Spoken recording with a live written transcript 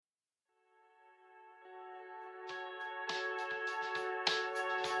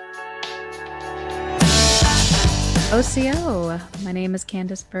OCO. My name is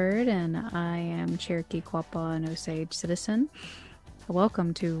Candace Bird, and I am Cherokee, Quapaw, and Osage citizen.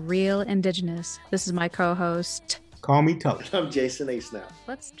 Welcome to Real Indigenous. This is my co-host. Call me Tully. I'm Jason Ace now.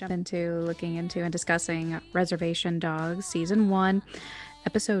 Let's jump into looking into and discussing Reservation Dogs, Season 1,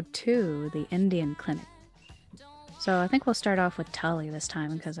 Episode 2, The Indian Clinic. So I think we'll start off with Tully this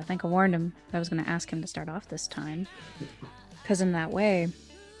time, because I think I warned him I was going to ask him to start off this time. Because in that way,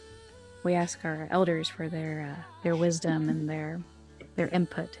 we ask our elders for their wisdom and their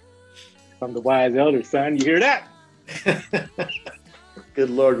input. From the wise elders, son. You hear that?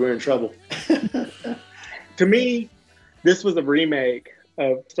 Good Lord, we're in trouble. To me, this was a remake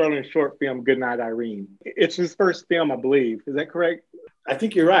of Sterling's short film, Goodnight, Irene. It's his first film, I believe. Is that correct? I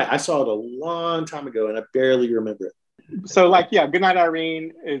think you're right. I saw it a long time ago, and I barely remember it. So, Goodnight,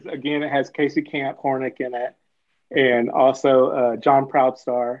 Irene is, again, it has Casey Camp Hornick in it, and also John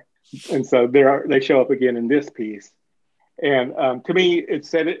Proudstar. And so they show up again in this piece. And to me, it's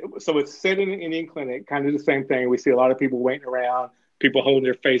set in an Indian clinic, kind of the same thing. We see a lot of people waiting around, people holding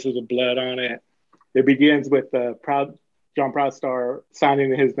their faces with blood on it. It begins with John Proudstar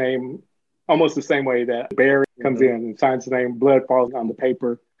signing his name almost the same way that Barry comes in and signs his name, blood falls on the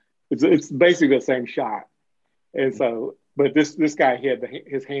paper. It's basically the same shot. And so, but this guy had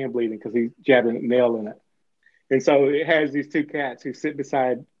his hand bleeding because he's jabbing a nail in it. And so it has these two cats who sit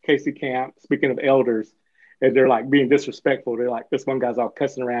beside Casey Camp, speaking of elders, and they're like being disrespectful. They're like, this one guy's all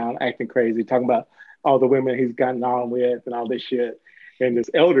cussing around, acting crazy, talking about all the women he's gotten on with and all this shit. And this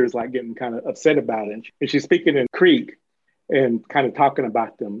elder's like getting kind of upset about it. And she's speaking in Creek and kind of talking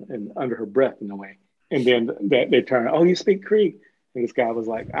about them and under her breath in a way. And then they turn, oh, you speak Creek? And this guy was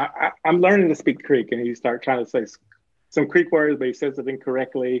like, I'm learning to speak Creek. And he started trying to say some Creek words, but he says it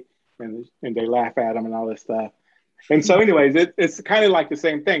incorrectly. And they laugh at him and all this stuff. And so anyways, it's kind of like the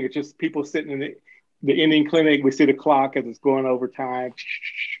same thing. It's just people sitting in the Indian clinic. We see the clock as it's going over time.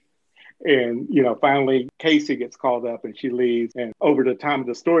 And, finally, Casey gets called up and she leaves. And over the time of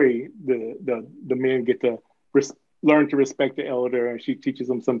the story, the men get to learn to respect the elder, and she teaches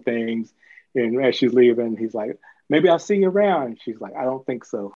them some things. And as she's leaving, he's like, maybe I'll see you around. And she's like, I don't think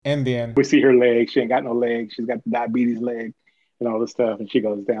so. NdN. We see her leg. She ain't got no leg. She's got the diabetes leg and all this stuff. And she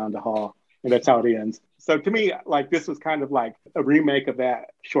goes down the hall. And that's how it ends. So to me, this was kind of like a remake of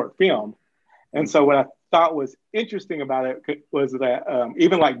that short film. And so what I thought was interesting about it was that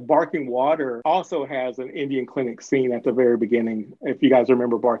even like Barking Water also has an Indian clinic scene at the very beginning, if you guys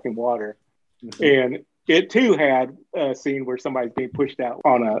remember Barking Water. Mm-hmm. And it too had a scene where somebody's being pushed out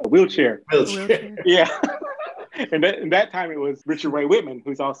on a wheelchair. Yeah. and that time it was Richard Ray Whitman,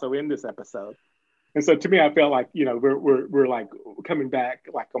 who's also in this episode. And so to me, I felt like, we're like coming back,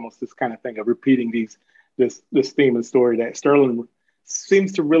 like almost this kind of thing of repeating this theme and story that Sterling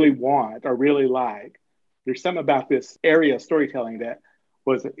seems to really want or really like. There's something about this area of storytelling that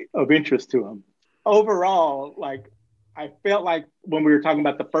was of interest to him. Overall, I felt like when we were talking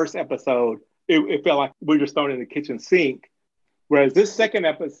about the first episode, it felt like we were just thrown in the kitchen sink. Whereas this second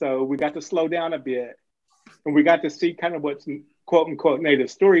episode, we got to slow down a bit and we got to see kind of what's quote unquote native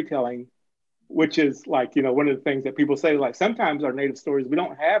storytelling, which is one of the things that people say, sometimes our native stories, we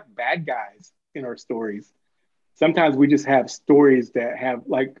don't have bad guys in our stories. Sometimes we just have stories that have,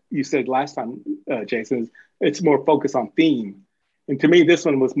 like you said last time, Jason, it's more focused on theme. And to me, this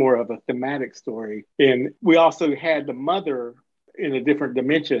one was more of a thematic story. And we also had the mother in a different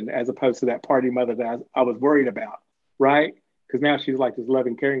dimension as opposed to that party mother that I was worried about, right? Because now she's like this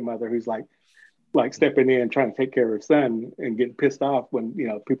loving, caring mother who's like stepping in, trying to take care of her son and getting pissed off when,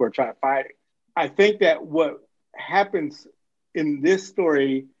 people are trying to fight. I think that what happens in this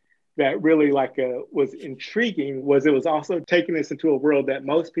story that really was intriguing was it was also taking us into a world that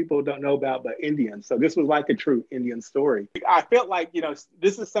most people don't know about but Indians. So this was like a true Indian story. I felt like,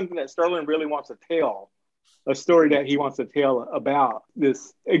 this is something that Sterling really wants to tell, a story that he wants to tell about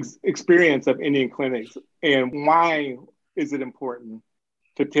this experience of Indian clinics and why is it important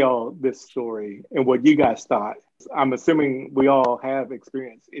to tell this story and what you guys thought. I'm assuming we all have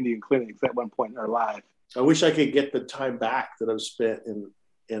experienced Indian clinics at one point in our life. I wish I could get the time back that I've spent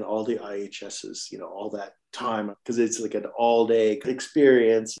in all the IHSs, all that time, because it's like an all-day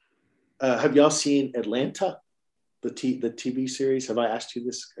experience. Have y'all seen Atlanta, the TV series? Have I asked you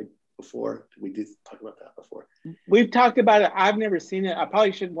this before? We did talk about that before. We've talked about it. I've never seen it. I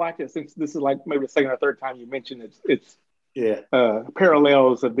probably should watch it since this is maybe the second or third time you mentioned it. It's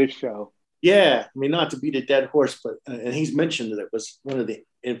parallels of this show. Yeah, I mean, not to beat a dead horse, but and he's mentioned that it was one of the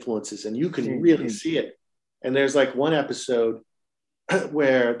influences, and you can really see it. And there's one episode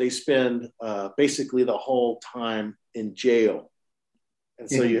where they spend basically the whole time in jail, and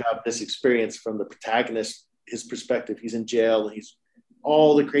so you have this experience from the protagonist. his perspective. He's in jail, and he's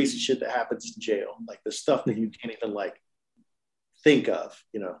all the crazy shit that happens in jail, like the stuff that you can't even like think of.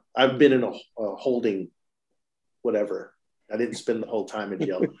 I've been in a holding whatever. I didn't spend the whole time in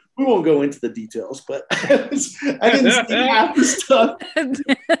jail. We won't go into the details, but I didn't see half the stuff.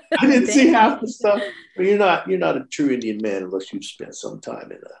 I didn't see half the stuff. But you're not a true Indian man unless you've spent some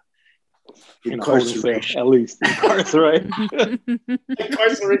time in incarceration. At least incarceration.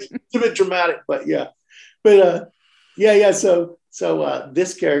 Incarceration. It's a bit dramatic, but yeah. But yeah. So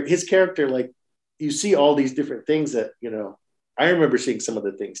his character, like, you see all these different things that, I remember seeing some of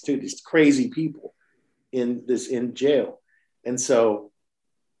the things too. These crazy people in jail. And so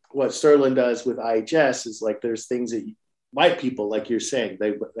what Sterling does with IHS is like, there's things that white people, like you're saying,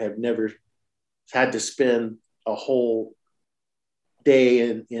 they have never had to spend a whole day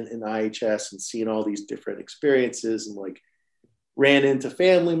in IHS and seeing all these different experiences, and like ran into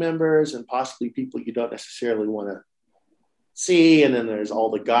family members and possibly people you don't necessarily want to see. And then there's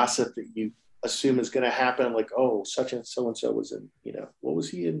all the gossip that you assume is going to happen. Like, oh, such and so was in, what was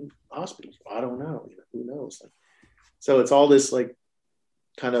he in hospital? I don't know. Who knows? Like, so it's all this like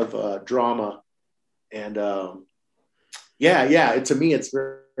kind of drama, and to me, it's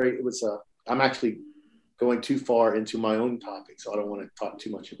very. It was. I'm actually going too far into my own topic, so I don't want to talk too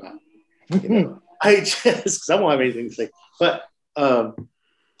much about. I just because I won't have anything to say. But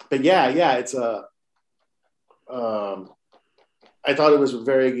yeah, it's a. I thought it was a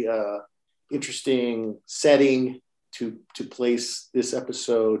very interesting setting to place this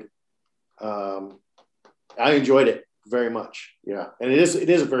episode. I enjoyed it very much. Yeah. And it's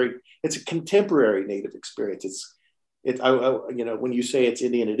a contemporary Native experience. When you say it's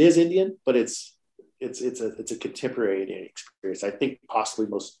Indian, it is Indian, but it's a contemporary Indian experience. I think possibly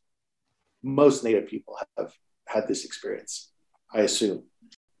most Native people have had this experience, I assume.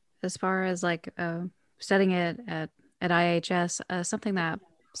 As far as like setting it at IHS, something that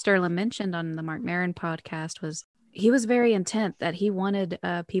Sterling mentioned on the Mark Maron podcast was he was very intent that he wanted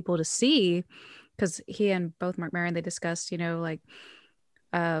people to see, because he and both Mark Maron, they discussed, that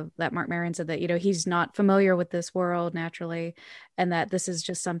Mark Maron said that, he's not familiar with this world naturally, and that this is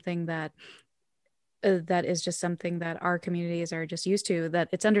just something that our communities are just used to, that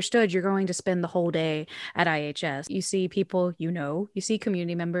it's understood you're going to spend the whole day at IHS. You see people, you see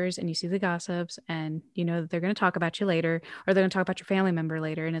community members, and you see the gossips, and that they're going to talk about you later, or they're going to talk about your family member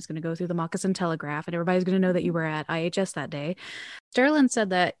later, and it's going to go through the Moccasin Telegraph, and everybody's going to know that you were at IHS that day. Sterling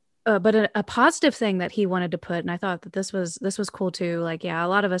said that but a positive thing that he wanted to put, and I thought that this was cool too. Like, yeah, a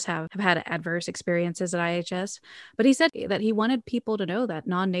lot of us have had adverse experiences at IHS, but he said that he wanted people to know, that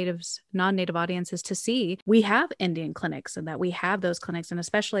non-native audiences, to see we have Indian clinics, and that we have those clinics, and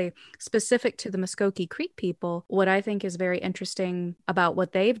especially specific to the Muskogee Creek people. What I think is very interesting about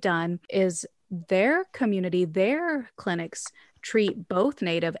what they've done is their community, their clinics treat both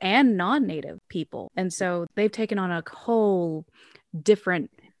Native and non-Native people, and so they've taken on a whole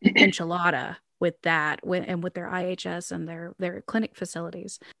different enchilada with that, and with their IHS and their clinic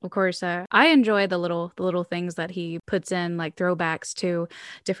facilities. Of course, I enjoy the little things that he puts in, like throwbacks to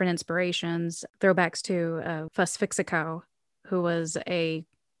different inspirations, throwbacks to Fuss Fixico, who was a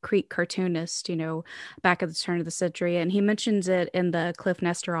Creek cartoonist, back at the turn of the century, and he mentions it in the Cliff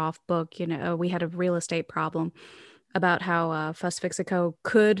Nesteroff book. We had a real estate problem, about how Fuss Fixico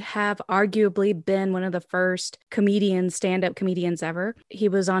could have arguably been one of the first stand-up comedians ever. He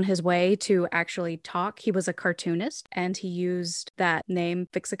was on his way to actually talk. He was a cartoonist, and he used that name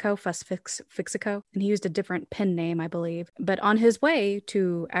Fixico, Fuss Fixico, and he used a different pen name, I believe. But on his way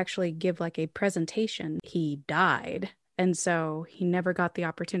to actually give like a presentation, he died. And so he never got the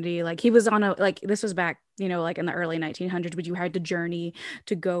opportunity. Like, he was on this was back, like in the early 1900s, but you had to journey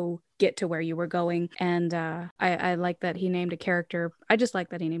to go get to where you were going. And I like that he named a character. I just like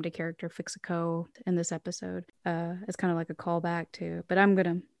that he named a character Fixico in this episode. It's kind of like a callback to, but I'm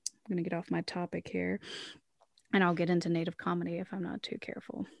going to get off my topic here, and I'll get into Native comedy if I'm not too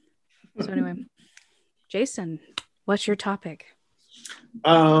careful. So anyway, Jason, what's your topic?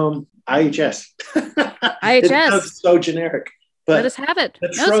 IHS. IHS. It's so generic. But let us have it.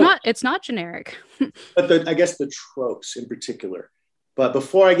 No, it's not generic. But I guess the tropes in particular. But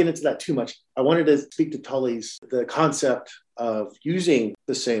before I get into that too much, I wanted to speak to Tully's, the concept of using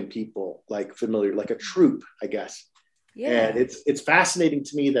the same people, like familiar, like a troupe, I guess. Yeah. And it's fascinating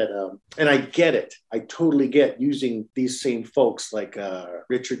to me that, and I get it. I totally get using these same folks like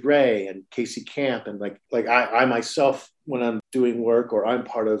Richard Ray and Casey Camp. And like I myself, when I'm doing work or I'm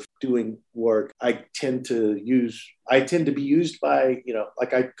part of doing work, I tend to be used by,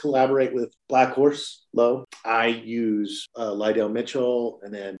 like I collaborate with Black Horse Low. I use Lydell Mitchell,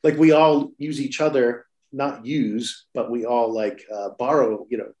 and then like we all use each other not use, but we all like borrow,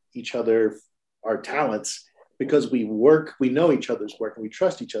 each other, our talents, because we know each other's work, and we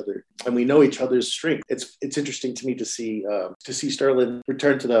trust each other, and we know each other's strength. It's interesting to me to see Sterling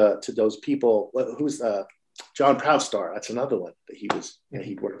return to those people. Who's John Proudstar? That's another one that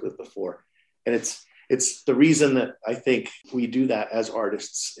he'd worked with before, and it's the reason that I think we do that as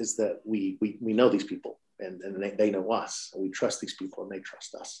artists is that we know these people, and they know us, and we trust these people, and they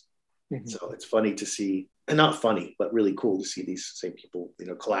trust us. Mm-hmm. So it's funny to see, and not funny, but really cool to see these same people,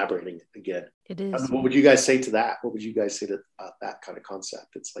 collaborating again. It is. What would you guys say to that? What would you guys say to that kind of concept?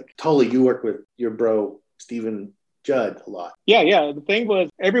 It's like, Tully, you work with your bro, Stephen Judd, a lot. Yeah. The thing was,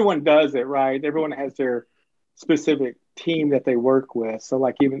 everyone does it, right? Everyone has their specific team that they work with. So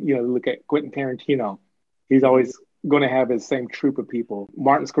like even, look at Quentin Tarantino. He's always going to have his same troop of people.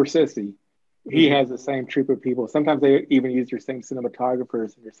 Martin Scorsese, he has the same troop of people. Sometimes they even use your same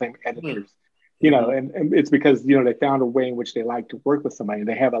cinematographers and your same editors, and it's because, they found a way in which they like to work with somebody.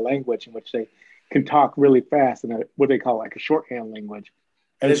 They have a language in which they can talk really fast, and what they call like a shorthand language.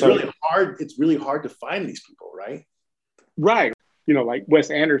 And it's really hard. It's really hard to find these people, right? Right. Like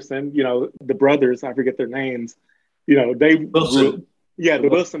Wes Anderson, the brothers, I forget their names, they Wilson. The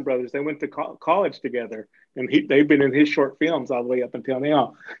Wilson brothers, they went to college together, and they've been in his short films all the way up until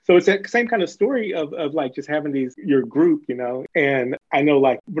now. So it's the same kind of story of like just having your group, and I know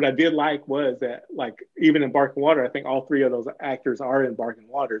like what I did like was that like even in Bark and Water, I think all three of those actors are in Bark and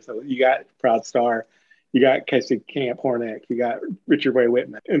Water. So you got Proudstar, you got Casey Camp Hornack, you got Richard Ray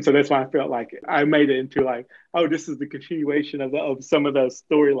Whitman. And so that's why I felt like I made it into like, oh, this is the continuation of some of those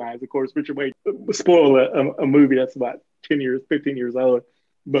storylines. Of course, Richard Ray spoiled a movie that's about 15 years old.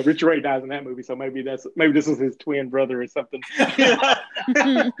 But Richard Ray dies in that movie, so maybe this was his twin brother or something.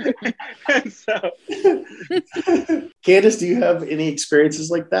 And so, Candace, do you have any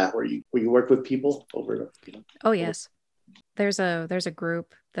experiences like that where you work with people over? Oh yes, there's a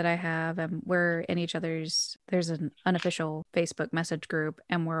group that I have, and we're in each other's. There's an unofficial Facebook message group,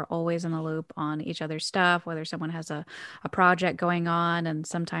 and we're always in the loop on each other's stuff. Whether someone has a project going on, and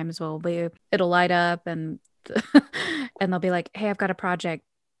sometimes it'll light up and. And they'll be like, hey, I've got a project.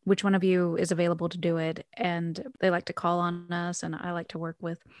 Which one of you is available to do it? And they like to call on us, and I like to work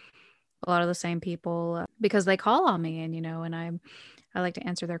with a lot of the same people because they call on me, and and I like to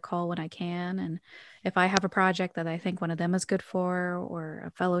answer their call when I can. And if I have a project that I think one of them is good for, or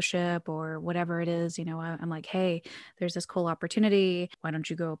a fellowship or whatever it is, I'm like, hey, there's this cool opportunity. Why don't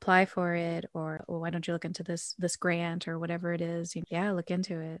you go apply for it? Or why don't you look into this grant or whatever it is? Yeah, look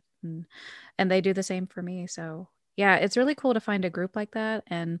into it. And they do the same for me. So yeah, it's really cool to find a group like that.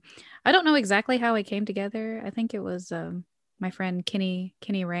 And I don't know exactly how it came together. I think it was my friend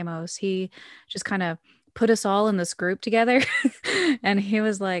Kenny Ramos. He just kind of put us all in this group together. And he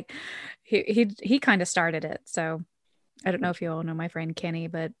was like, he kind of started it. So I don't know if you all know my friend Kenny,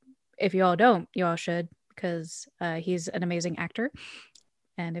 but if you all don't, you all should, because he's an amazing actor.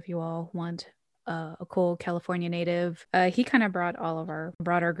 And if you all want a cool California native, he kind of brought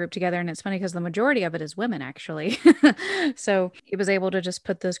our group together. And it's funny because the majority of it is women, actually. So he was able to just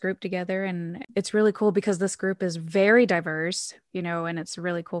put this group together, and it's really cool because this group is very diverse, and it's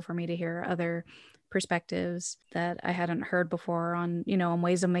really cool for me to hear other perspectives that I hadn't heard before on, on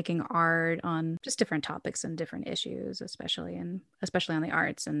ways of making art, on just different topics and different issues, especially on the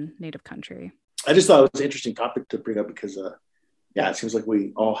arts and Native country. I just thought it was an interesting topic to bring up because it seems like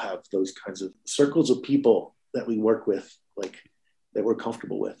we all have those kinds of circles of people that we work with, like that we're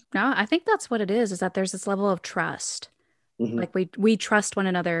comfortable with. No, I think that's what it is that there's this level of trust. Mm-hmm. Like we trust one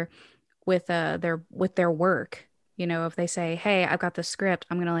another with their work. If they say, hey, I've got the script,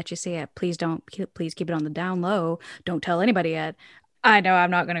 I'm going to let you see it. Please keep it on the down low. Don't tell anybody yet. I know I'm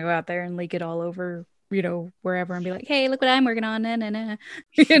not going to go out there and leak it all over, wherever and be like, hey, look what I'm working on. There's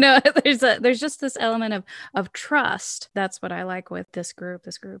just this element of trust. That's what I like with this group.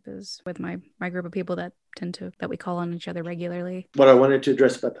 This group is with my group of people that we call on each other regularly. What I wanted to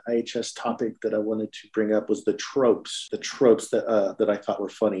address about the IHS topic that I wanted to bring up was the tropes that I thought were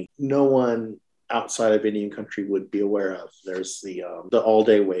funny. No one outside of Indian country would be aware of. There's the all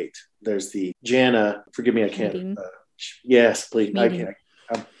day wait. There's the Jana. Forgive me, I can't. Yes, please. Meeting. I can't.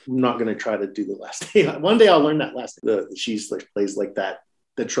 I'm not going to try to do the last name. One day I'll learn that last name. She's like plays like that.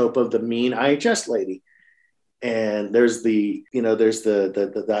 The trope of the mean IHS lady. And there's the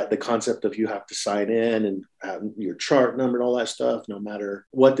concept of you have to sign in and have your chart number and all that stuff. No matter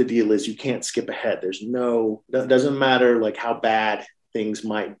what the deal is, you can't skip ahead. That doesn't matter like how bad things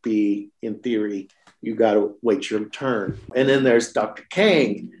might be in theory. You got to wait your turn. And then there's Dr.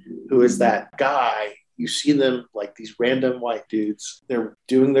 Kang, who is that guy, you see them like these random white dudes. They're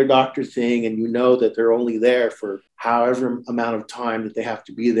doing their doctor thing, and you know that they're only there for however amount of time that they have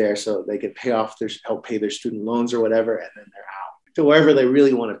to be there so they can help pay their student loans or whatever, and then they're out to wherever they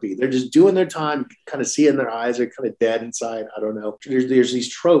really want to be. They're just doing their time. You can kind of see in their eyes, they're kind of dead inside. I don't know. There's these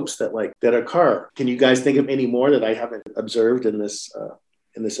tropes that occur. Can you guys think of any more that I haven't observed in this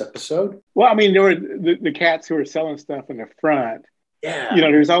episode? Well, I mean, there were the cats who were selling stuff in the front. Yeah. You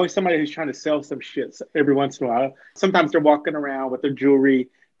know, there's always somebody who's trying to sell some shit every once in a while. Sometimes they're walking around with their jewelry,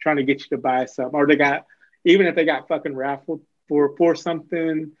 trying to get you to buy something. Or even if they got fucking raffled for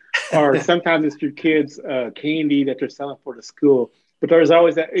something, or sometimes it's your kids' candy that they're selling for the school. But there's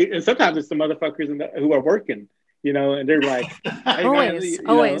always that, and sometimes it's the motherfuckers who are working, you know, and they're like, hey,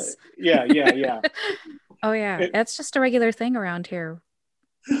 always. Yeah. Oh, yeah. That's just a regular thing around here.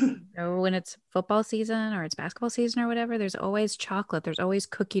 You know, when it's football season or it's basketball season or whatever, there's always chocolate, there's always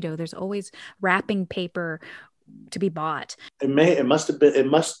cookie dough, there's always wrapping paper to be bought. It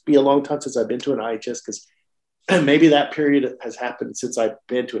must be a long time since I've been to an IHS, because maybe that period has happened since I've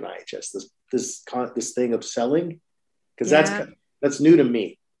been to an IHS. This thing of selling, because that's new to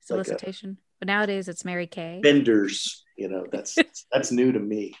me. Solicitation, but nowadays it's Mary Kay. Vendors, you know, that's new to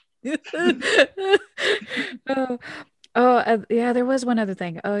me. Yeah, there was one other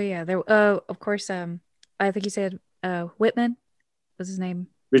thing. Oh yeah, there. Of course. I think you said Whitman was his name.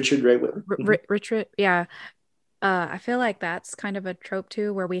 Richard Ray Whitman. Richard. Yeah. I feel like that's kind of a trope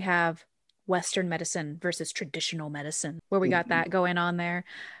too, where we have Western medicine versus traditional medicine, where we got that going on there.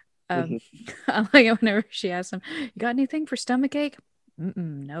 I like it whenever she asks him, "You got anything for stomachache?"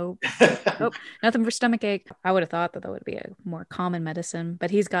 Nope. Nope, nothing for stomachache. I would have thought that would be a more common medicine,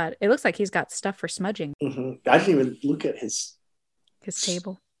 but it looks like he's got stuff for smudging. I didn't even look at his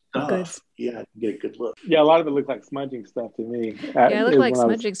table. Goods. Yeah, I can get a good look. Yeah, a lot of it looked like smudging stuff to me. Yeah, it looked like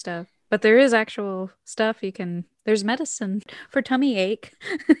smudging stuff, but there is actual stuff there's medicine for tummy ache.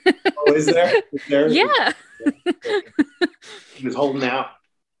 Oh, is there? Yeah. He was holding out.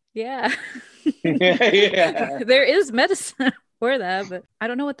 Yeah. Yeah. There is medicine for that, but I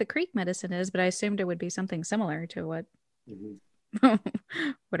don't know what the Creek medicine is, but I assumed it would be something similar to what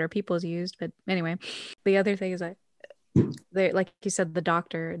what our people's used. But anyway, the other thing is that like you said, the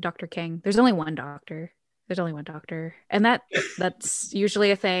Dr. King, there's only one doctor, and that's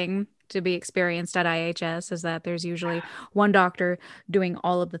usually a thing to be experienced at IHS, is that there's usually one doctor doing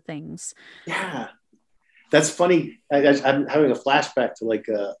all of the things. Yeah, that's funny. I'm having a flashback to I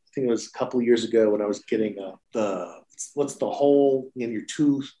think it was a couple of years ago when I was getting what's the hole in your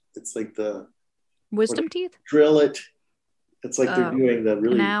tooth? It's like the wisdom teeth. Drill it. It's like they're doing the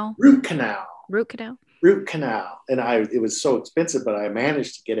really root canal. And it was so expensive, but I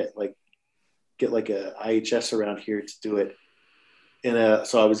managed to get a IHS around here to do it. And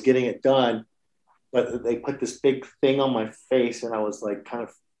so I was getting it done, but they put this big thing on my face, and I was like kind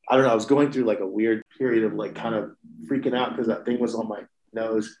of, I don't know, I was going through like a weird period of like kind of freaking out because that thing was on my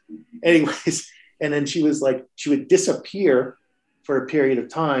nose. Anyways, and then she would disappear for a period of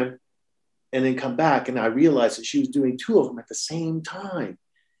time and then come back. And I realized that she was doing two of them at the same time.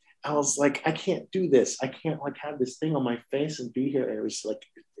 I was like, I can't do this. I can't have this thing on my face and be here. And it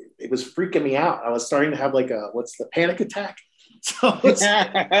was freaking me out. I was starting to have panic attack. So it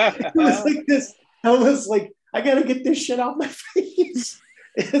was like this. I was like, I got to get this shit off my face.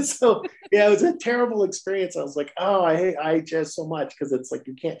 And so, yeah, it was a terrible experience. I was like, oh, I hate IHS so much, because it's like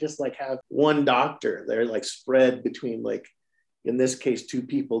you can't just have one doctor. They're spread between in this case, two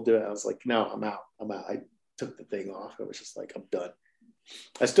people do it. I was like, no, I'm out. I took the thing off. I was just like, I'm done.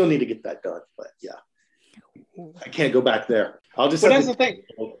 I still need to get that done, but yeah, I can't go back there. I'll just. But that's the thing.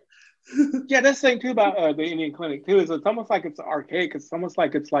 Yeah, that's the thing too about the NdN clinic too. Is it's almost like it's archaic. It's almost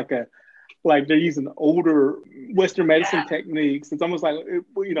like it's like they're using older Western medicine techniques. It's almost like,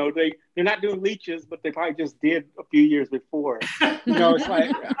 they're not doing leeches, but they probably just did a few years before. It's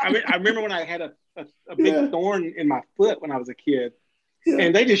like I remember when I had a big thorn in my foot when I was a kid. Yeah.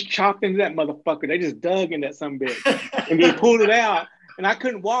 And they just chopped into that motherfucker. They just dug in that sumbitch and they pulled it out. And I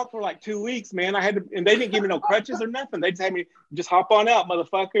couldn't walk for 2 weeks, man. I had to, and they didn't give me no crutches or nothing. They just had me just hop on out,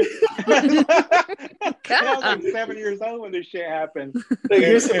 motherfucker. I was 7 years old when this shit happened.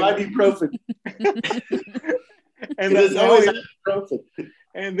 Here's some ibuprofen. And there's always ibuprofen.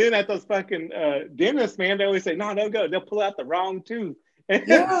 And then at those fucking dentists, man, they always say, no, don't go. They'll pull out the wrong tooth. You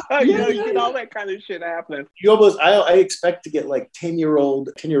get all that kind of shit happening. I expect to get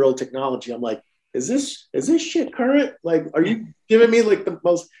 10-year-old technology. I'm like, is this shit current? Are you giving me the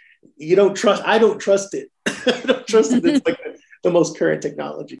most? You don't trust? I don't trust it. I don't trust it. It's the most current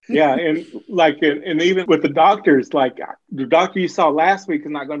technology. Yeah, and even with the doctors, the doctor you saw last week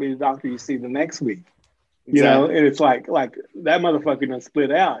is not going to be the doctor you see the next week. You know, Exactly. and it's like that motherfucker done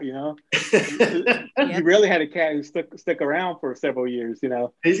split out, you know. You really had a cat who stuck around for several years, you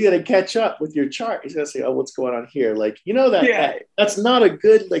know. He's gonna catch up with your chart. He's gonna say, "Oh, what's going on here?" Like, you know Yeah. that's not a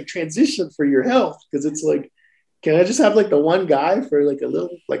good like transition for your health because it's like, can I just have like the one guy for like a little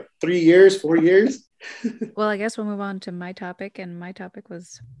like 3 years, 4 years? Well, I guess we'll move on to my topic, and my topic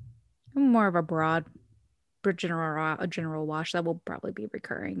was more of a broad, general wash that will probably be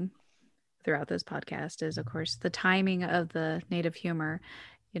recurring throughout this podcast. Is of course the timing of the native humor.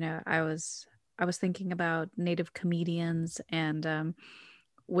 You know, I was thinking about native comedians and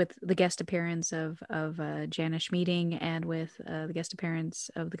with the guest appearance of Janish Meeting and with the guest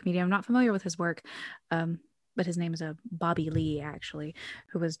appearance of the comedian. I'm not familiar with his work, but his name is Bobby Lee, actually,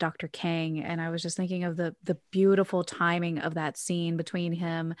 who was Dr. Kang. And I was just thinking of the beautiful timing of that scene between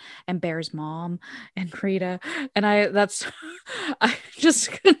him and Bear's mom and Rita. And I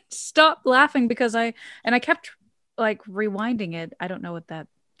just couldn't stop laughing because I kept like rewinding it. I don't know what that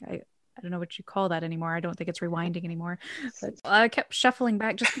I don't know what you call that anymore. I don't think it's rewinding anymore. But I kept shuffling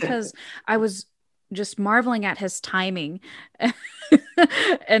back just because I was just marveling at his timing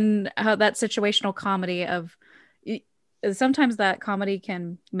and how that situational comedy of sometimes that comedy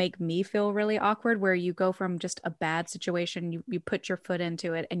can make me feel really awkward where you go from just a bad situation, you put your foot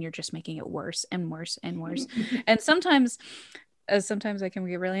into it and you're just making it worse and worse and worse. And sometimes I can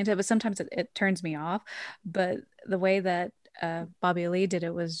get really into it, but sometimes it turns me off. But the way that Bobby Lee did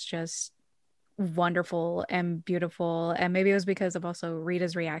it was just wonderful and beautiful. And maybe it was because of also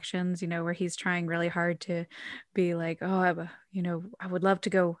Rita's reactions, you know, where he's trying really hard to be like, oh, I would love to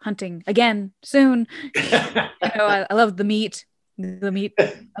go hunting again soon. I love the meat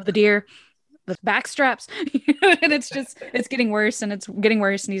of the deer, the back straps, and it's getting worse and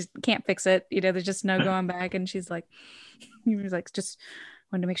he can't fix it. You know, there's just no going back. And he's like, just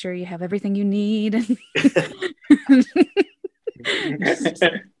wanted to make sure you have everything you need.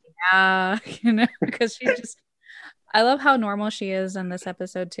 Yeah, because I love how normal she is in this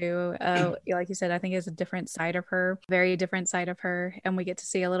episode too. Like you said, I think it's a different side of her, very different side of her. And we get to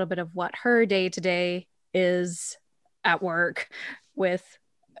see a little bit of what her day to day is at work with.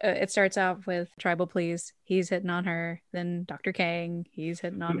 It starts out with Tribal Police. He's hitting on her. Then Dr. Kang, he's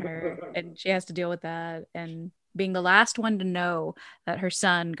hitting on her. And she has to deal with that. And being the last one to know that her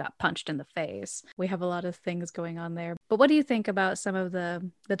son got punched in the face. We have a lot of things going on there. But what do you think about some of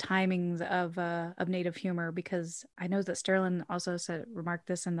the timings of native humor? Because I know that Sterling also remarked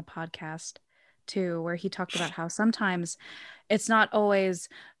this in the podcast too, where he talked about how sometimes it's not always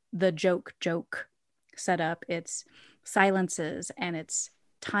the joke setup. It's silences and it's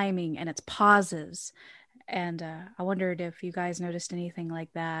timing and it's pauses. And I wondered if you guys noticed anything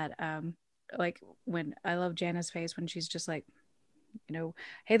like that. Like when I love Jana's face when she's just like,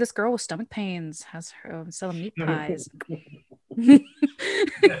 hey, this girl with stomach pains has her selling meat pies.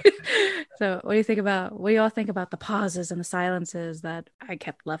 So what do you all think about the pauses and the silences that I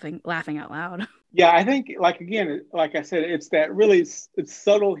kept laughing out loud? Yeah, I think again, like I said, it's that really it's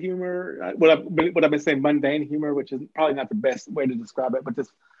subtle humor. What I've been saying, mundane humor, which is probably not the best way to describe it, but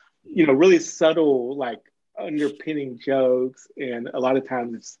just really subtle like underpinning jokes, and a lot of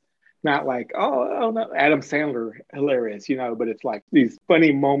times it's not like, oh no, Adam Sandler hilarious, but it's like these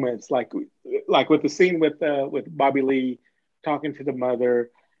funny moments, like with the scene with Bobby Lee talking to the mother,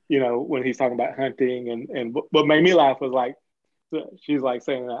 when he's talking about hunting, and what made me laugh was like she's like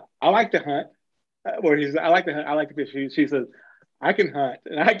saying, I like to hunt, I like to hunt, I like to fish. She says, I can hunt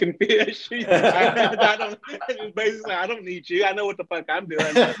and I can fish. I don't, basically, I don't need you. I know what the fuck I'm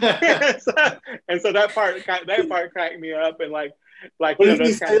doing. and so that part cracked me up, and like what does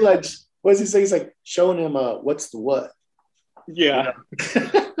he say? Like, what does he say? He's like showing him what's the what. Yeah.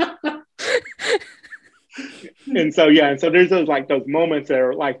 And so there's those moments that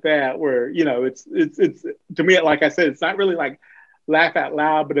are like that where it's to me, like I said, it's not really like laugh out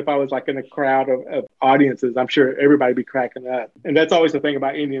loud, but if I was like in a crowd of audiences, I'm sure everybody be cracking up. And that's always the thing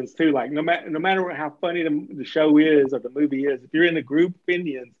about Indians too. Like no matter how funny the show is or the movie is, if you're in a group of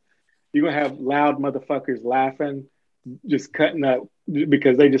Indians, you're gonna have loud motherfuckers laughing, just cutting up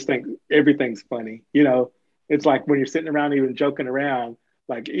because they just think everything's funny. It's like when you're sitting around even joking around,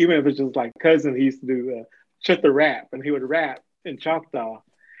 like even if it's just like cousin, he used to do Shut the Rap, and he would rap in Choctaw,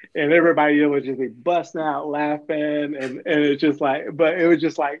 and everybody would just be busting out laughing, and it's just like, but it was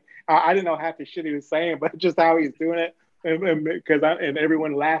just like I didn't know half the shit he was saying, but just how he's doing it, and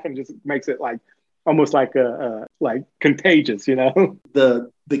everyone laughing just makes it like almost like like contagious,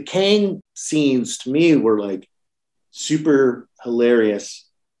 The Kang scenes to me were like super hilarious,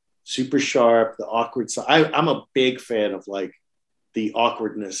 super sharp, the awkward side. I'm a big fan of like the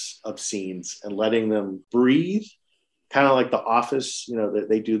awkwardness of scenes and letting them breathe, kind of like The Office. You know, that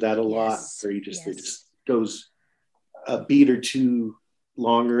they do that a lot, where it just goes a beat or two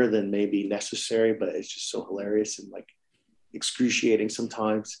longer than maybe necessary, but it's just so hilarious and like excruciating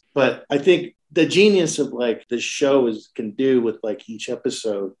sometimes. But I think the genius of like the show can do with like each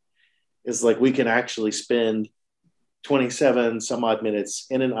episode is like we can actually spend 27 some odd minutes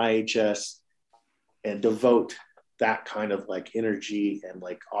in an IHS and devote that kind of like energy and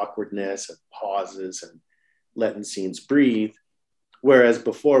like awkwardness and pauses and letting scenes breathe. Whereas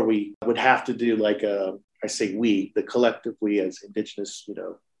before we would have to do like I say we, the collective we as Indigenous, you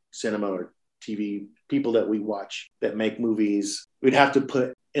know, cinema or TV people that we watch that make movies, we'd have to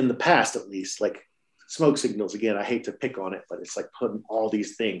put, in the past at least, like smoke signals. Again, I hate to pick on it, but it's like putting all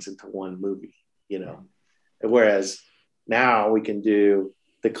these things into one movie, you know. Whereas now we can do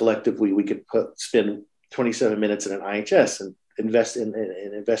the collective we could spend 27 minutes in an IHS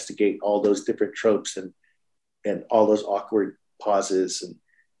and investigate all those different tropes and all those awkward pauses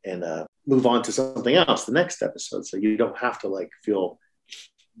and move on to something else the next episode. So you don't have to like feel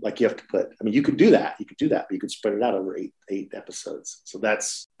like you have to you could do that, but you could spread it out over eight episodes. So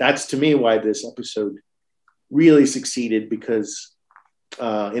that's to me why this episode really succeeded, because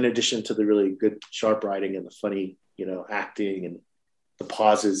in addition to the really good sharp writing and the funny, you know, acting and the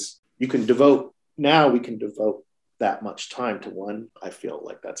pauses, we can devote that much time to one. I feel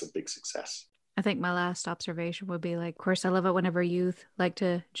like that's a big success. I think my last observation would be like, of course, I love it whenever youth like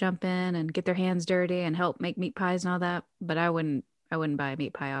to jump in and get their hands dirty and help make meat pies and all that. But I wouldn't buy a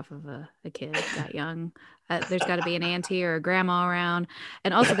meat pie off of a kid that young. There's got to be an auntie or a grandma around.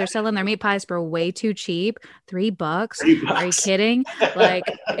 And also they're selling their meat pies for way too cheap. $3. Are you kidding? Like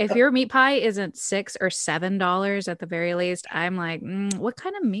if your meat pie isn't $6 or $7 at the very least, I'm like, what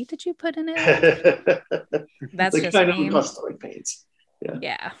kind of meat did you put in it? That's like just kind me. Of stomach pains.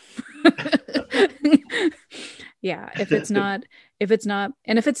 Yeah. Yeah. If it's not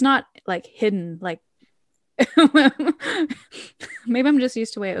like hidden, like maybe I'm just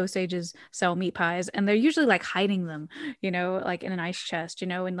used to the way Osages sell meat pies, and they're usually like hiding them, you know, like in an ice chest, you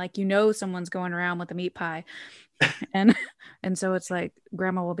know, and like, you know, someone's going around with a meat pie, and so it's like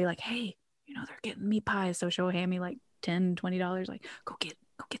grandma will be like, hey, you know, they're getting meat pies, so she'll hand me like $10-$20, like go get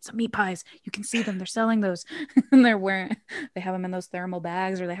some meat pies. You can see them. They're selling those. And they have them in those thermal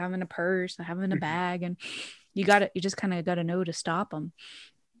bags, or they have them in a purse, they have them in a bag. And you just kind of got to know to stop them.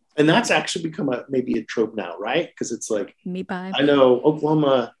 And that's actually become maybe a trope now, right? Because it's like, meat pie. I know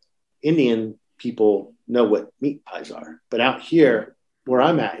Oklahoma Indian people know what meat pies are, but out here where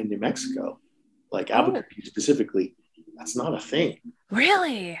I'm at in New Mexico, like Albuquerque specifically, that's not a thing.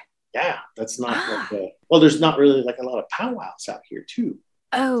 Really? Yeah, that's not there's not really like a lot of powwows out here too.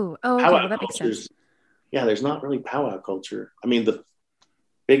 Okay, well, that makes sense. Yeah, there's not really powwow culture. I mean, the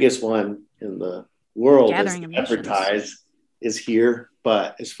biggest one in the world is here,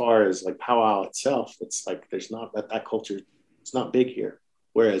 but as far as like powwow itself, it's like there's not that culture. It's not big here.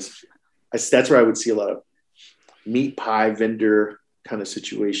 Whereas that's where I would see a lot of meat pie vendor kind of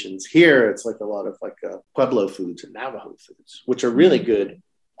situations. Here, it's like a lot of like Pueblo foods and Navajo foods, which are really good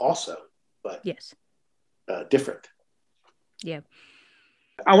also, but yes, different. Yeah.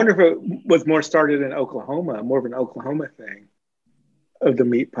 I wonder if it was more started in Oklahoma, more of an Oklahoma thing of the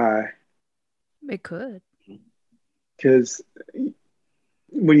meat pie. It could. Because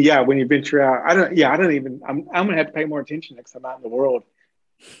when you venture out, I'm gonna have to pay more attention next time I'm out in the world.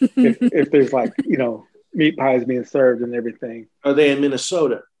 if there's like, you know, meat pies being served and everything. Are they in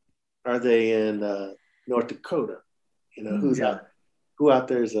Minnesota? Are they in North Dakota? You know, who out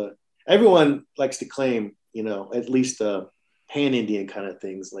there is everyone likes to claim, you know, at least pan Indian kind of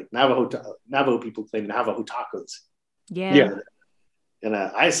things, like Navajo people claim Navajo tacos. Yeah. And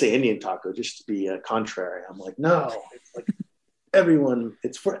I say Indian taco just to be contrary. I'm like, no, it's like everyone.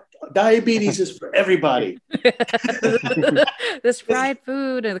 It's for diabetes is for everybody. This fried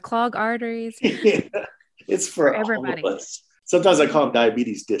food and the clogged arteries. Yeah, it's for everybody. All of us. Sometimes I call them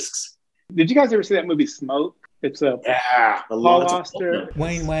diabetes discs. Did you guys ever see that movie Smoke? It's a Paul Auster.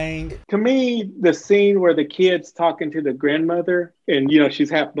 Wang. To me, the scene where the kid's talking to the grandmother, and you know she's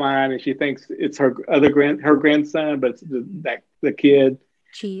half blind, and she thinks it's her grandson, but it's the kid.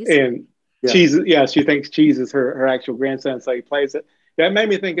 Cheese. And Cheese, she thinks Cheese is her actual grandson, so he plays it. That made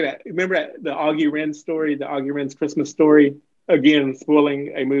me think of that. Remember the Augie Wren story, the Augie Wren's Christmas story? Again,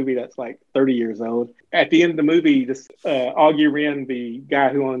 spoiling a movie that's like 30 years old. At the end of the movie, this Augie Wren, the guy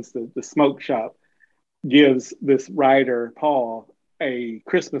who owns the smoke shop, gives this writer Paul a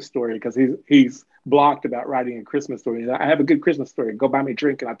Christmas story because he's blocked about writing a Christmas story. I have a good Christmas story. Go buy me a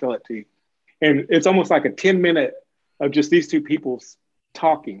drink and I'll tell it to you. And it's almost like a 10-minute of just these two people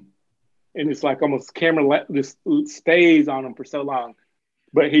talking. And it's like almost camera just stays on them for so long.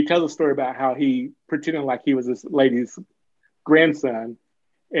 But he tells a story about how he pretended like he was this lady's grandson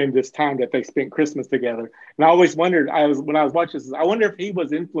in this time that they spent Christmas together. And I always wondered, when I was watching this, I wonder if he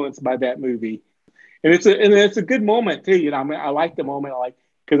was influenced by that movie. And it's a good moment too. You know, I mean, I like the moment,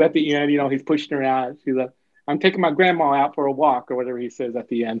 because at the end, you know, he's pushing her out. She's like, "I'm taking my grandma out for a walk," or whatever he says at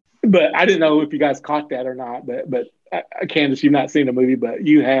the end. But I didn't know if you guys caught that or not. But Candace, you've not seen the movie, but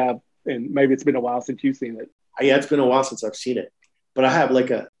you have, and maybe it's been a while since you've seen it. Yeah, it's been a while since I've seen it, but I have like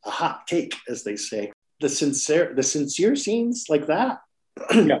a hot take, as they say. The sincere scenes like that,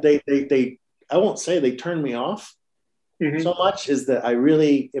 yeah. they I won't say they turn me off so much, is that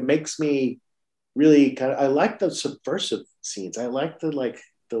it makes me really I like the subversive scenes. I like the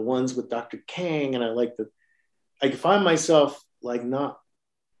ones with Dr. Kang, and I find myself like not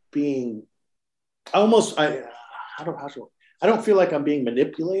being I don't feel like I'm being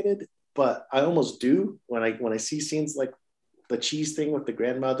manipulated, but I almost do when I see scenes like the cheese thing with the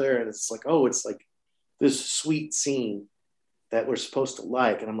grandmother, and it's like, oh, it's like this sweet scene that we're supposed to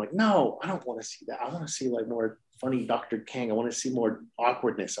like. And I'm like, no, I don't want to see that. I want to see like more funny Dr. Kang. I want to see more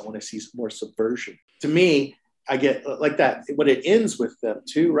awkwardness. I want to see more subversion. To me, I get like that when it ends with them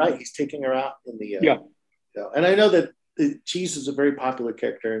too, right? He's taking her out in the, yeah. You know, and I know that cheese is a very popular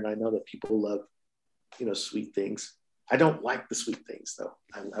character, and I know that people love, you know, sweet things. I don't like the sweet things though.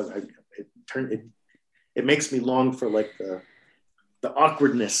 It makes me long for like the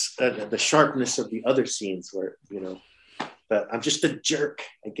awkwardness, the sharpness of the other scenes where, you know, that I'm just a jerk,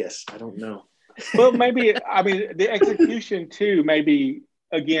 I guess. I don't know. Well, maybe, I mean, the execution too, maybe,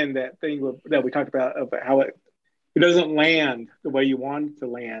 again, that thing that we talked about of how it doesn't land the way you want it to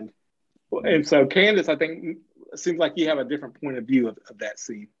land. And so Candace, I think, seems like you have a different point of view of that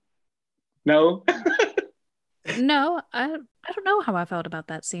scene. No? No, I don't know how I felt about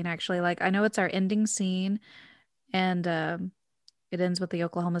that scene, actually. Like, I know it's our ending scene, and it ends with the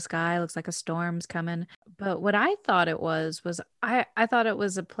Oklahoma sky. Looks like a storm's coming. But what I thought it was I thought it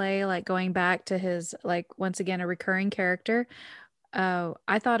was a play, like going back to his, like, once again, a recurring character.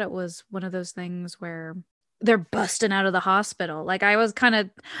 I thought it was one of those things where they're busting out of the hospital. Like, I kind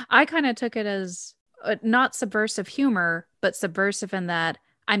of took it as not subversive humor, but subversive in that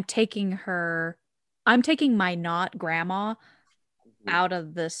I'm taking my not grandma out of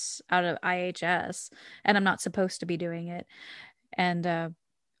IHS, and I'm not supposed to be doing it. And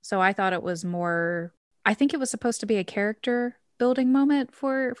so I thought it was more, I think it was supposed to be a character building moment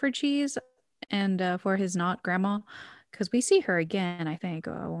for Cheese and for his not grandma, because we see her again, I think.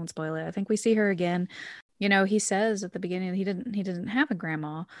 Oh, I won't spoil it. I think we see her again. You know, he says at the beginning he didn't have a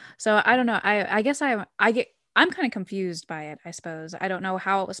grandma. So I don't know. I guess I'm kind of confused by it, I suppose. I don't know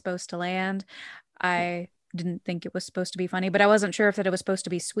how it was supposed to land. I didn't think it was supposed to be funny, but I wasn't sure if that it was supposed to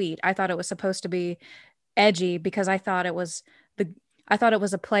be sweet. I thought it was supposed to be edgy, because I thought it was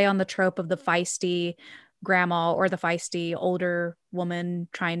a play on the trope of the feisty grandma or the feisty older woman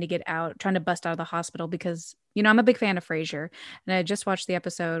trying to bust out of the hospital, because, you know, I'm a big fan of Frasier, and I just watched the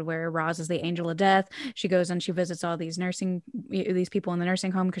episode where Roz is the angel of death. She goes and she visits all these people in the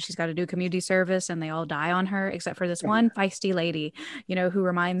nursing home because she's got to do community service, and they all die on her except for this one feisty lady, you know, who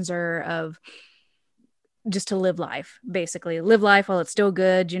reminds her of just to live life while it's still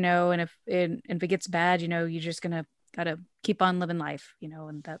good, you know, and if it gets bad, you know, you're just gotta keep on living life, you know.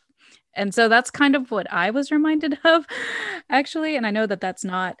 And so that's kind of what I was reminded of, actually. And I know that's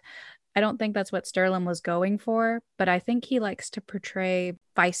not, I don't think that's what Sterling was going for, but I think he likes to portray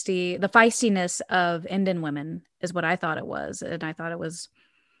the feistiness of Indian women is what I thought it was. And I thought it was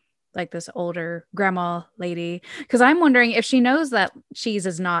like this older grandma lady, because I'm wondering if she knows that Cheese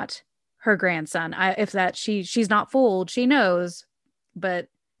is not her grandson. She's not fooled. She knows, but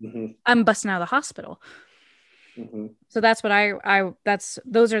I'm busting out of the hospital. So that's what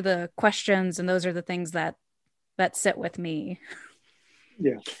those are the questions, and those are the things that sit with me.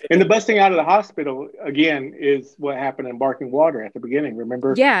 Yeah. And the busting out of the hospital, again, is what happened in Barking Water at the beginning,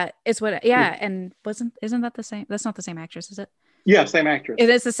 remember? Yeah, and isn't that the same? That's not the same actress, is it? Yeah, same actress. It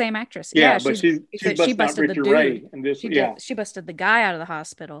is the same actress. Yeah, but she busted the dude. Ray and this, she busted the guy out of the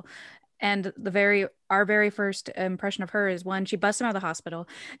hospital. And our very first impression of her is, one, she busts him out of the hospital,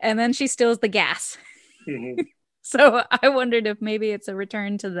 and then she steals the gas. So I wondered if maybe it's a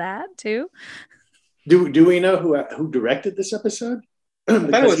return to that too. Do we know who directed this episode? I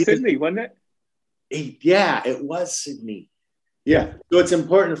thought it was Sydney, wasn't it? Yeah, it was Sydney. Yeah. So it's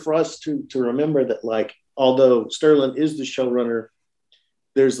important for us to remember that, like, although Sterling is the showrunner,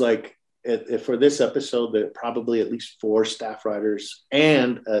 there's like, for this episode, there are probably at least 4 staff writers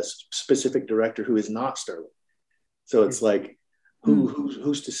and a specific director who is not Sterling. So it's like,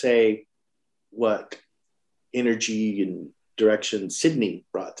 who's to say what energy and direction Sydney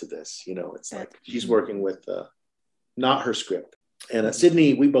brought to this? You know, it's like she's working with not her script. And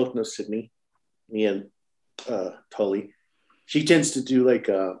Sydney, we both know Sydney, me and Tully. She tends to do like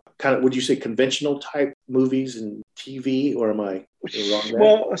kind of, would you say, conventional type movies and TV, or am I wrong there?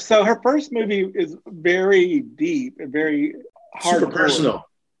 Well, so her first movie is very deep and very super hardcore, personal.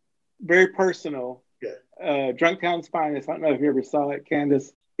 Very personal. Yeah. Drunktown's Finest. I don't know if you ever saw it,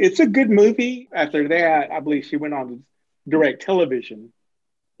 Candace. It's a good movie. After that, I believe she went on to direct television.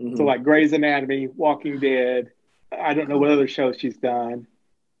 Mm-hmm. So like Grey's Anatomy, Walking Dead. I don't know what other shows she's done.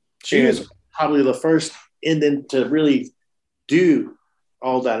 She was probably the first Indian to really do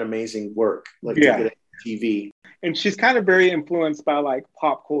all that amazing work, like to get TV. And she's kind of very influenced by like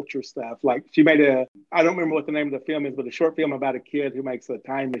pop culture stuff. Like she made I don't remember what the name of the film is, but a short film about a kid who makes a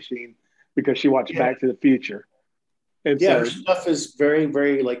time machine because she watched Back to the Future. And so, her stuff is very,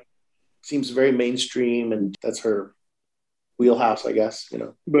 very like, seems very mainstream, and that's her wheelhouse, I guess, you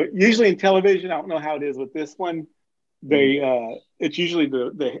know. But usually in television, I don't know how it is with this one. It's usually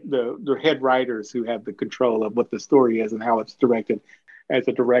the head writers who have the control of what the story is and how it's directed. As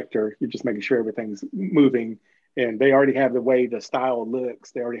a director, you're just making sure everything's moving, and they already have the way the style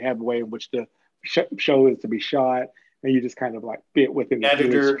looks. They already have the way in which the show is to be shot, and you just kind of like fit within the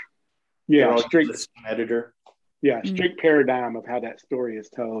editor. Strict editor. Yeah, strict paradigm of how that story is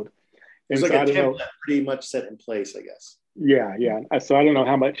told. There's like a template pretty much set in place, I guess. Yeah. So I don't know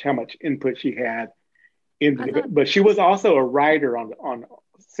how much input she had. But she was also a writer on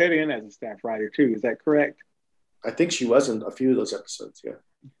set in as a staff writer too. Is that correct? I think she was in a few of those episodes.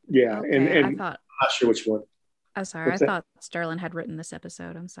 Yeah. Okay, and I'm not sure which one. Oh, sorry. I thought Sterling had written this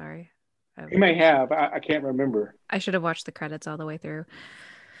episode. I'm sorry. He may have. I can't remember. I should have watched the credits all the way through.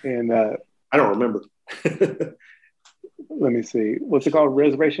 And I don't remember. Let me see. What's it called?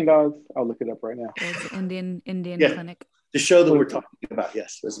 Reservation Dogs? I'll look it up right now. It's NdN Clinic. The show that we're talking about,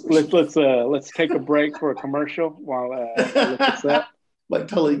 yes. Let's take a break for a commercial while I look this up. Like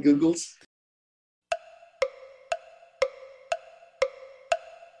Tully Googles.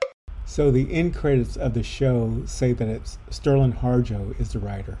 So the end credits of the show say that it's Sterling Harjo is the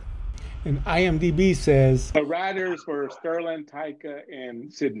writer. And IMDb says the writers were Sterling, Taika,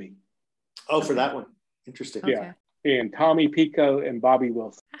 and Sydney. Oh, for that one. Interesting. Okay. Yeah. And Tommy Pico and Bobby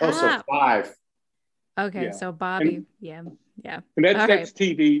Wilson. Oh, so 5. Okay, so Bobby, yeah. And that's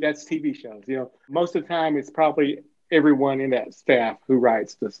TV. That's TV shows. You know, most of the time it's probably everyone in that staff who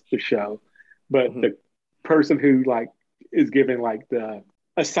writes the show, but the person who like is given like the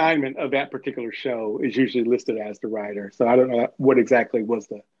assignment of that particular show is usually listed as the writer. So I don't know what exactly was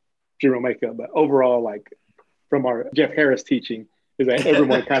the general makeup, but overall, like from our Jeff Harris teaching, is that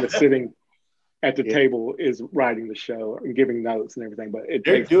everyone kind of sitting at the table is writing the show and giving notes and everything. But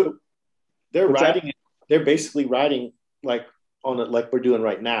they're writing it. They're basically writing like on it, like we're doing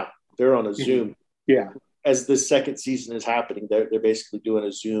right now. They're on a Zoom. Yeah. As the second season is happening, they're basically doing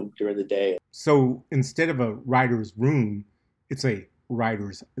a Zoom during the day. So instead of a writer's room, it's a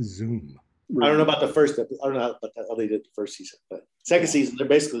writer's Zoom. I don't know about the first episode. I don't know how they did the first season, but second season, they're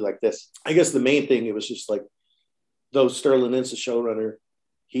basically like this. I guess the main thing, it was just like, though Sterling is the showrunner,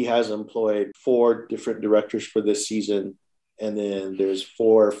 he has employed 4 different directors for this season. And then there's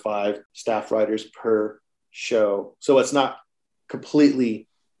 4 or 5 staff writers per show. So it's not completely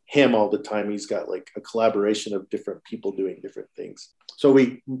him all the time. He's got like a collaboration of different people doing different things. So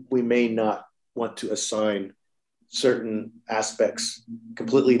we may not want to assign certain aspects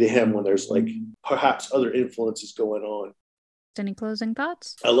completely to him when there's like perhaps other influences going on. Any closing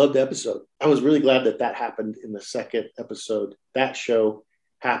thoughts? I loved the episode. I was really glad that happened in the second episode. That show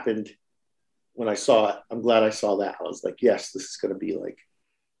happened when I saw it. I'm glad I saw that. I was like, yes, this is going to be like,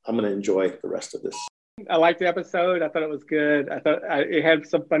 I'm going to enjoy the rest of this. I liked the episode. I thought it was good. I thought it had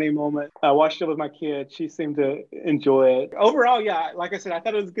some funny moments. I watched it with my kid. She seemed to enjoy it. Overall, yeah, like I said, I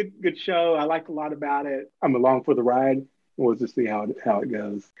thought it was a good show. I liked a lot about it. I'm along for the ride. We'll just see how it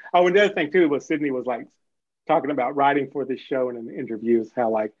goes. Oh, and the other thing too was Sydney was like talking about writing for this show and in the interviews, how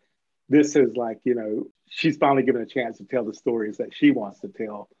like this is like, you know, she's finally given a chance to tell the stories that she wants to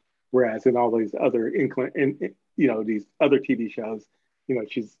tell. Whereas in all these other these other TV shows, you know,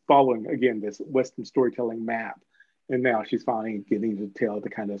 she's following again this Western storytelling map, and now she's finally getting to tell the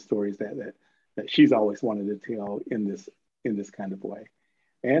kind of stories that she's always wanted to tell in this kind of way.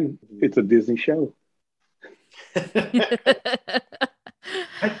 And it's a Disney show. I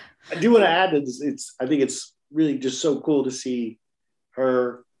do want to add that I think it's really just so cool to see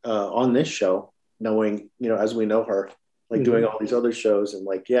her on this show, knowing, you know, as we know her, like doing all these other shows, and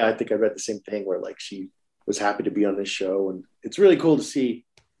like, yeah, I think I read the same thing where like she was happy to be on this show, and it's really cool to see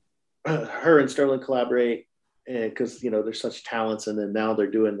her and Sterling collaborate, and because they're such talents, and then now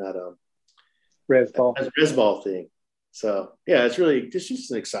they're doing that res ball thing. So yeah, it's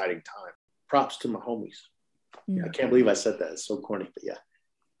just an exciting time. Props to my homies. I can't believe I said that. It's so corny, but yeah.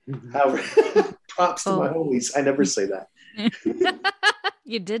 However, props to my homies. I never say that.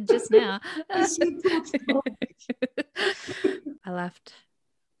 You did just now. I laughed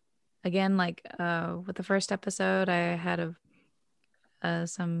again, like with the first episode. I had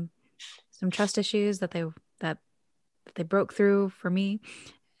some trust issues that they broke through for me,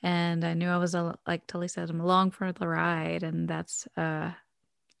 and I knew I was like Tully said, I'm along for the ride, and that's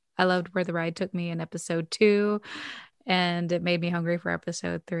I loved where the ride took me in episode 2, and it made me hungry for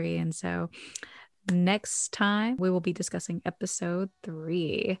episode 3, and so next time we will be discussing episode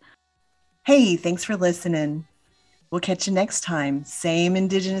 3. Hey, thanks for listening. We'll catch you next time. Same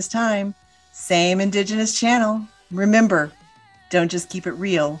Indigenous time, same Indigenous channel. Remember, don't just keep it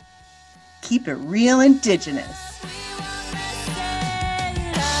real. Keep it real Indigenous.